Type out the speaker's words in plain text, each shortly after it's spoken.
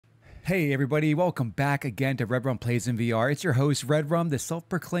Hey everybody, welcome back again to Red Rum Plays in VR. It's your host, Red Rum, the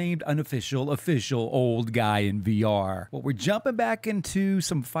self-proclaimed unofficial, official old guy in VR. Well, we're jumping back into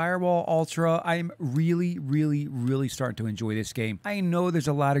some Firewall Ultra. I'm really starting to enjoy this game. I know there's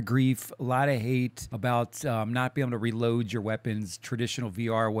a lot of grief, a lot of hate about not being able to reload your weapons traditional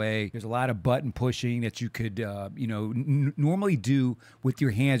VR way. There's a lot of button pushing that you could, normally do with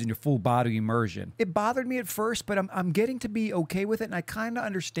your hands and your full body immersion. It bothered me at first, but I'm getting to be okay with it, and I kind of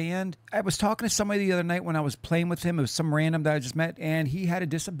understand. I was talking to somebody the other night when I was playing with him. It was some random that I just met, and he had a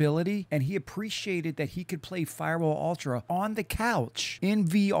disability, and he appreciated that he could play Firewall Ultra on the couch in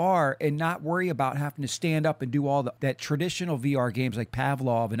VR and not worry about having to stand up and do all that traditional VR games like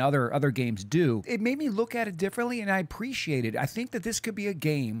Pavlov and other games do. It made me look at it differently, and I appreciate it. I think that this could be a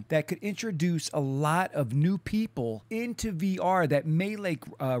game that could introduce a lot of new people into VR that may like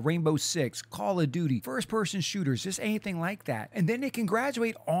Rainbow Six, Call of Duty, first-person shooters, just anything like that. And then they can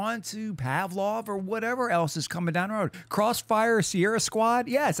graduate on to Pavlov or whatever else is coming down the road. Crossfire, Sierra Squad.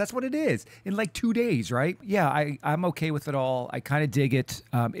 Yes, that's what it is. In like 2 days, right? Yeah, I'm okay with it all. I kind of dig it.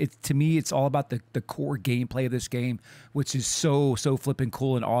 To me, it's all about the core gameplay of this game, which is so flipping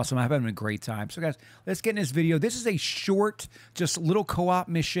cool and awesome. I'm having a great time. So guys, let's get in this video. This is a short, just little co-op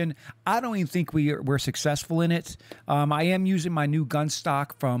mission. I don't even think we're successful in it. I am using my new gun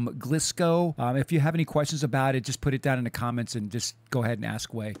stock from Glisco. If you have any questions about it, just put it down in the comments and just go ahead and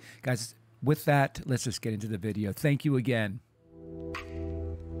ask away. Guys, with that, let's just get into the video. Thank you again.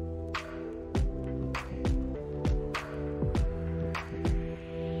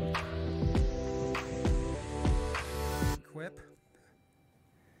 Equip.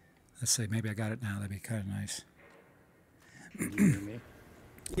 Let's see, maybe I got it now. That'd be kind of nice.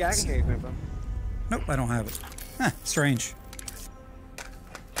 Yeah, I can hear you, Grandpa. Nope, I don't have it. Huh, strange.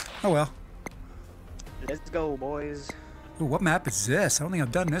 Oh well. Let's go, boys. Ooh, what map is this? I don't think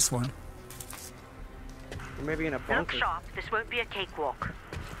I've done this one. Or maybe in a bunker. Look sharp, this won't be a cakewalk.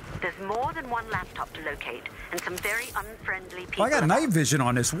 There's more than one laptop to locate, and some very unfriendly people. Oh, I got night vision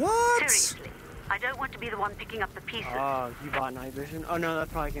on this. What? Seriously, I don't want to be the one picking up the pieces. Oh, you bought night vision? Oh no,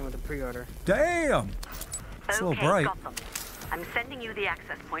 that probably came with a pre-order. Damn! It's a little bright. Got them. I'm sending you the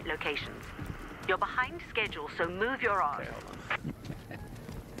access point locations. You're behind schedule, so move your arms. Okay, hold on.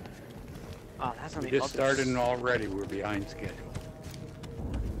 Oh, that's We just started and already we're behind schedule.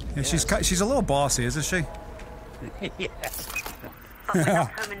 Yeah, she's a little bossy, isn't she? Yeah. But we're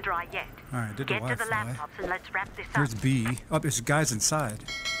not home and dry yet. All right, did the Get to the Wi-Fi. laptops and let's wrap this up. Here's B. Oh, there's guys inside.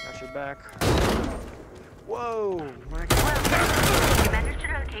 Got your back. Whoa! My Well, you managed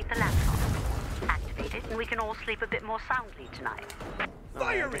to locate the laptop. Activate it, and we can all sleep a bit more soundly tonight.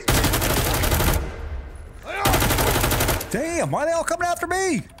 Fire me! Damn, why are they all coming after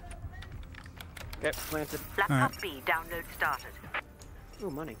me? Get planted. Laptop Right. B download started. Ooh,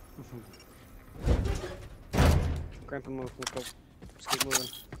 money. Grandpa, move. Let's go. Let's keep moving.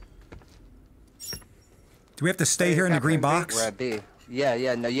 Do we have to stay here in the green box? We're at B.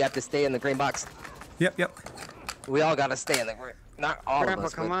 Yeah, no, you have to stay in the green box. Yep. We all gotta stay in the green. Not all Grandpa, of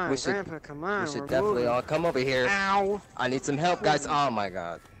us, come but on. we should, Grandpa, come on. we should We're definitely moving. all come over here. Ow! I need some help, guys. Oh my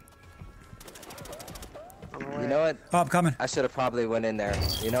god. On the way. You know what? Oh, I'm coming. I should have probably went in there.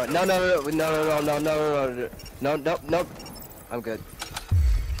 You know what? No. I'm good.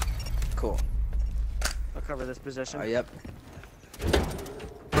 Cool. I'll cover this position. Oh, yep.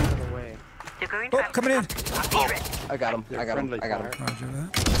 Other way. You're going to Oh, have coming in. to be ready. I got him. They're I got him. friendly I got him. fire. Roger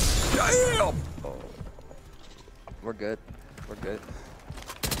that. Damn! Oh. We're good. We're good.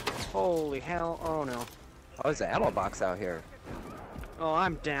 Holy hell! Oh no. Oh, there's an ammo box out here. Oh,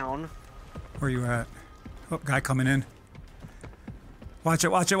 I'm down. Where you at? Oh, guy coming in. Watch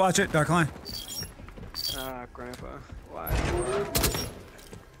it, Dark Line. Ah, Grandpa. Why?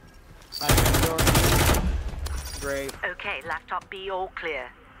 I can door. Great. Okay, laptop B all clear.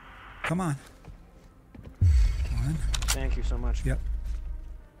 Come on. One. Thank you so much. Yep.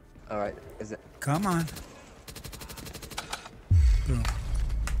 All right. Is it? Come on. Boom.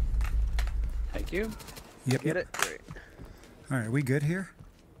 Thank you. Yep. Get it? Great. All right, we good here?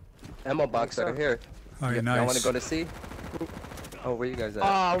 Ammo box so. right here. All right, Y'all nice. want to go to C? Oh, where you guys at?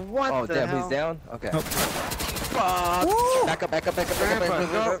 Oh, what Oh, the damn, hell? he's down? Okay. Oh. Fuck! Woo! Back up. Grandpa,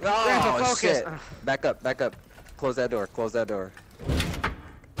 Oh, Grandpa, focus. shit. Back up. Close that door.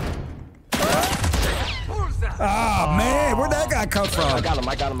 Oh, man, where'd that guy come from? I got him.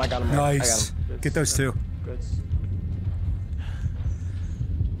 Nice. I got him. Get those two. Good.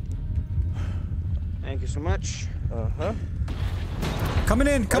 Thank you so much. Uh-huh. Coming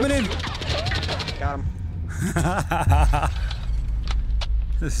in. Got him.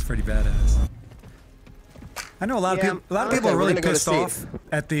 This is pretty badass. I know a lot of people. A lot of people are really pissed off.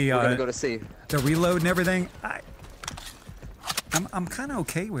 at the We're gonna go to C. the reload and everything. I'm kind of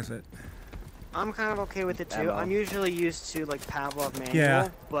okay with it. I'm kind of okay with it too. Ammo. I'm usually used to like Pavlov manual, Yeah.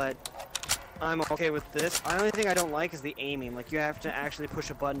 but I'm okay with this. The only thing I don't like is the aiming. Like you have to actually push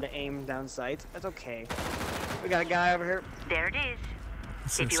a button to aim down sights. That's okay. We got a guy over here. There it is.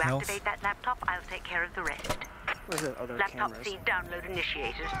 This If you is health. activate that laptop, I'll take care of the rest. Where's the other Laptop cameras? C download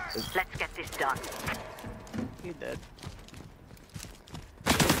initiated. Let's get this done. He dead.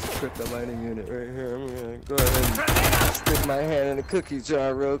 Put the lighting unit right here. I'm gonna go ahead and stick my hand in the cookie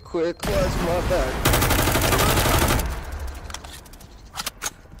jar real quick. Watch my back.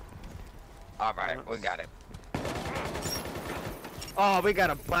 All right, we got it. Oh, we got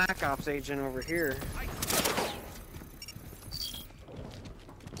a Black Ops agent over here.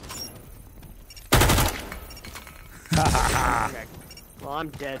 Okay. Well, I'm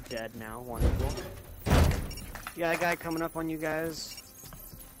dead now. Wonderful. You got a guy coming up on you guys.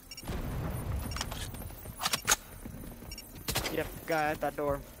 Yep, guy at that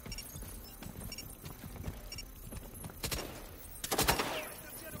door.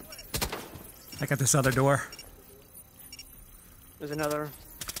 I got this other door. There's another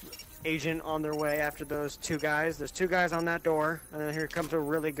agent on their way after those two guys. There's two guys on that door, and then here comes a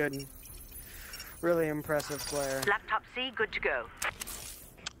really good, really impressive player. Laptop C, good to go.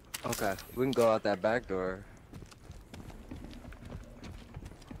 Okay, we can go out that back door.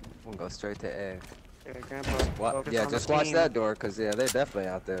 We'll go straight to A. Okay, Grandpa, What? focus Yeah, on just the watch team. that door, cause yeah, they're definitely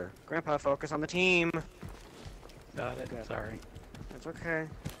out there. Grandpa, focus on the team. Got it. Good. Sorry. That's okay.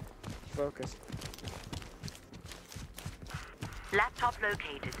 Focus. Laptop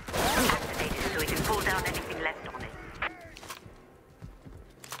located. Activated so we can pull down anything left on it.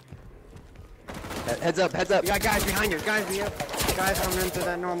 Heads up, heads up. You got guys behind you. Guys coming into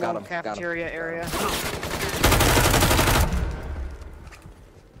that normal Got 'em, got 'em, cafeteria got 'em. area.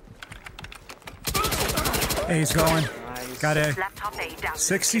 A's going. Nice. Got A. Laptop A down.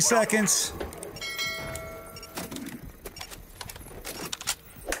 60 seconds.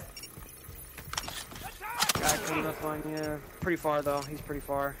 Guy coming up on you. Pretty far though. He's pretty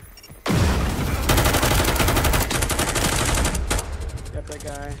far. Got that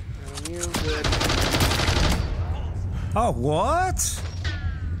guy. On you. Good. Oh, what?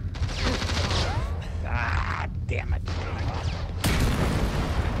 Ah, damn it.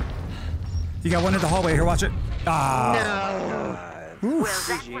 You got one in the hallway here. Watch it. Ah. No. Well,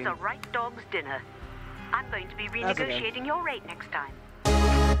 that was a right dog's dinner. I'm going to be That's okay. renegotiating your rate next time.